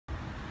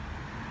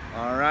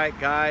All right,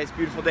 guys,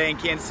 beautiful day in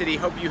Kansas City.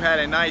 Hope you had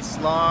a nice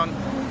long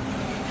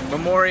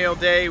Memorial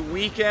Day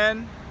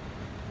weekend.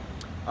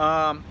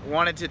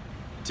 Wanted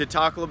to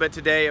talk a little bit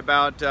today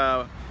about,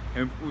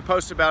 and we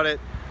posted about it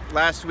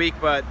last week,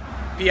 but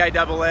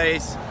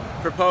PIAA's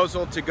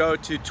proposal to go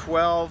to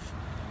 12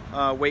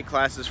 weight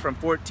classes from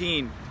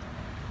 14.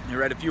 I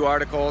read a few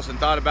articles and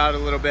thought about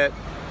it a little bit.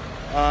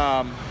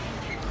 One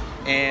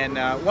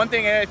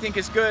thing I think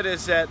is good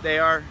is that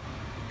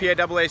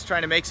PIAA is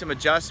trying to make some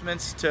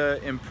adjustments to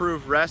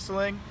improve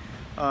wrestling.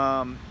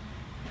 Some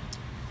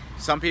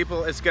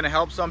people, it's going to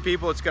help some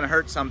people, it's going to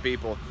hurt some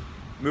people.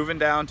 Moving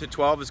down to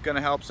 12 is going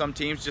to help some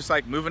teams, just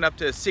like moving up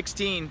to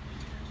 16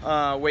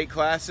 weight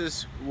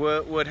classes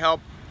would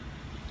help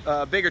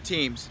bigger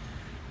teams.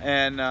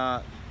 And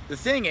the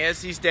thing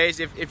is, these days,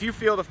 if you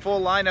field a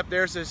full lineup,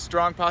 there's a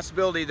strong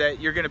possibility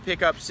that you're going to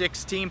pick up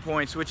 16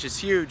 points, which is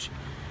huge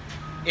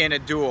in a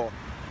duel.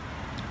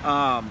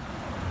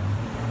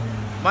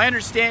 My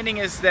understanding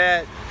is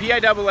that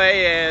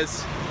PIAA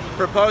is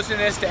proposing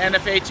this to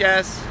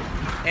NFHS,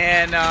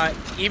 and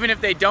even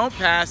if they don't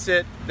pass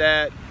it,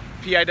 that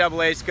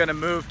PIAA is going to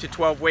move to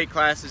 12 weight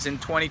classes in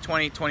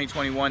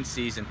 2020-2021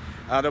 season.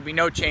 There'll be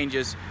no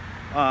changes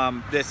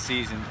this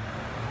season.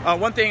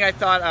 One thing I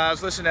thought, I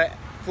was listening to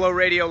Flow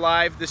Radio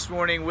Live this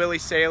morning. Willie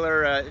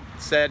Saylor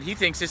said he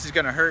thinks this is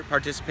going to hurt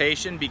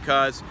participation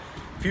because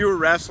fewer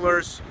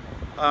wrestlers,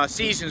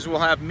 seasons will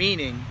have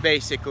meaning,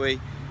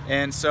 basically,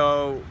 and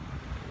so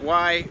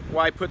why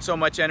put so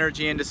much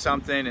energy into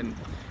something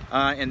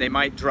and they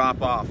might drop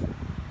off.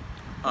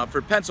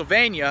 For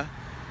Pennsylvania,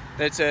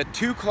 that's a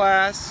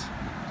 2-class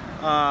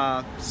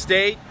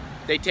state.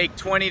 They take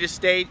 20 to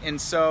state, and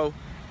so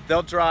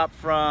they'll drop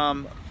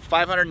from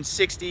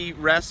 560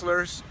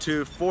 wrestlers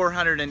to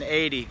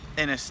 480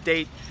 in a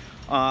state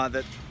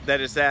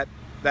that's that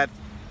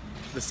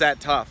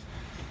tough.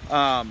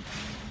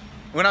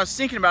 When I was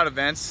thinking about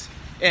events,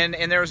 and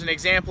there was an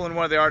example in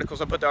one of the articles,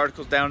 I'll put the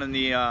articles down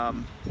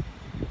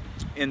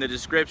in the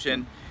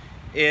description,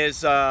 is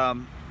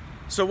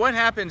so what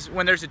happens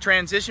when there's a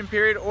transition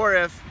period, or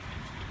if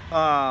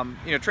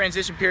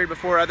transition period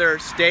before other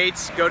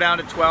states go down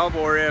to 12,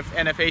 or if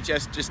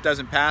NFHS just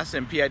doesn't pass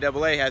and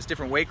PIAA has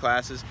different weight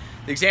classes.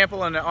 The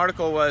example in the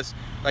article was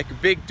like a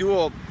big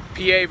duel,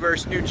 PA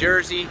versus New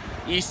Jersey,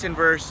 Easton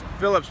versus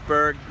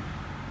Phillipsburg.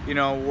 You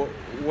know,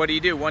 what do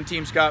you do? One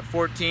team's got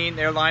 14,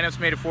 their lineup's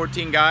made of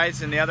 14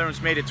 guys, and the other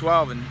one's made of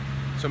 12, and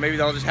so maybe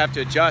they'll just have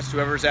to adjust,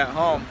 whoever's at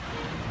home.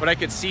 But I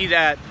could see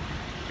that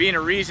being a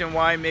reason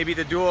why maybe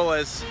the duel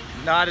is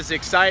not as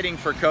exciting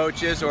for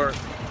coaches, or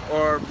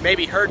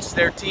maybe hurts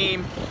their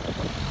team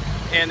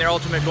and their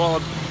ultimate goal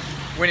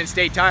of winning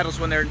state titles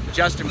when they're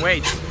adjusting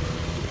weights.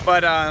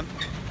 But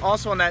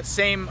also on that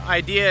same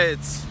idea,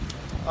 it's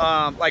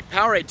like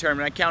Powerade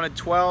tournament. I counted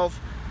 12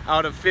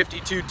 out of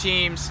 52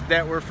 teams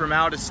that were from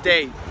out of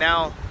state.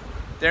 Now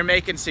they're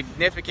making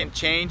significant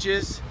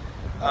changes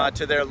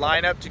to their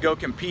lineup to go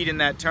compete in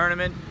that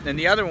tournament. And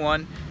the other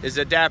one is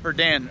the Dapper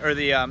Dan, or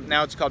the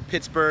now it's called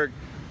Pittsburgh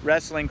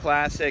Wrestling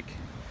Classic.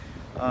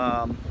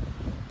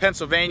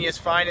 Pennsylvania's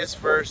finest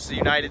versus the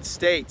United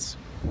States,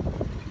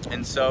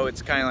 and so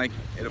it's kind of like,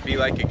 it'll be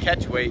like a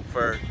catch weight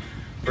for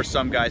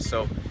some guys.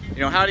 So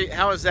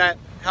how's that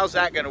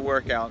going to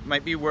work out? It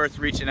might be worth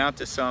reaching out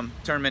to some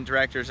tournament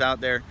directors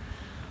out there.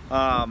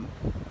 And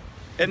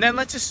then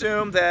let's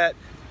assume that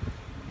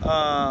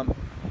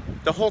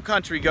the whole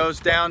country goes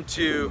down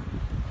to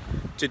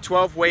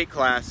 12 weight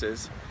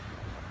classes.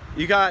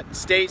 You got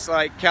states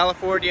like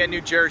California and New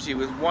Jersey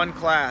with 1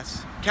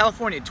 class.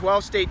 California,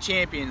 12 state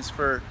champions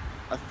for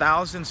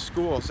 1,000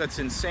 schools. That's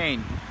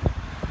insane.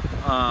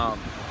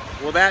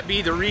 Will that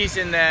be the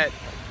reason that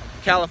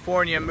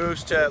California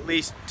moves to at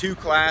least 2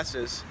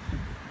 classes?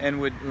 And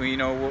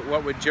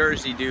what would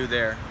Jersey do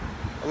there?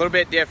 A little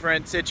bit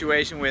different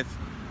situation with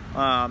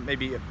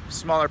maybe a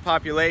smaller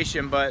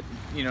population, but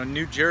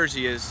New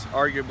Jersey is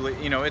arguably,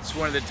 it's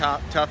one of the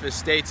toughest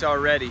states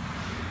already.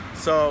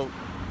 So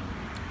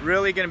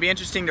really going to be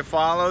interesting to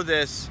follow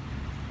this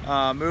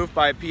move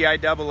by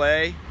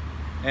PIAA,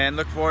 and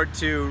look forward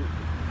to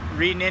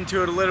reading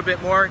into it a little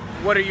bit more.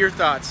 What are your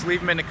thoughts? Leave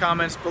them in the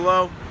comments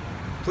below.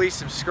 Please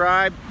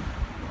subscribe,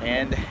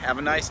 and have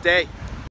a nice day.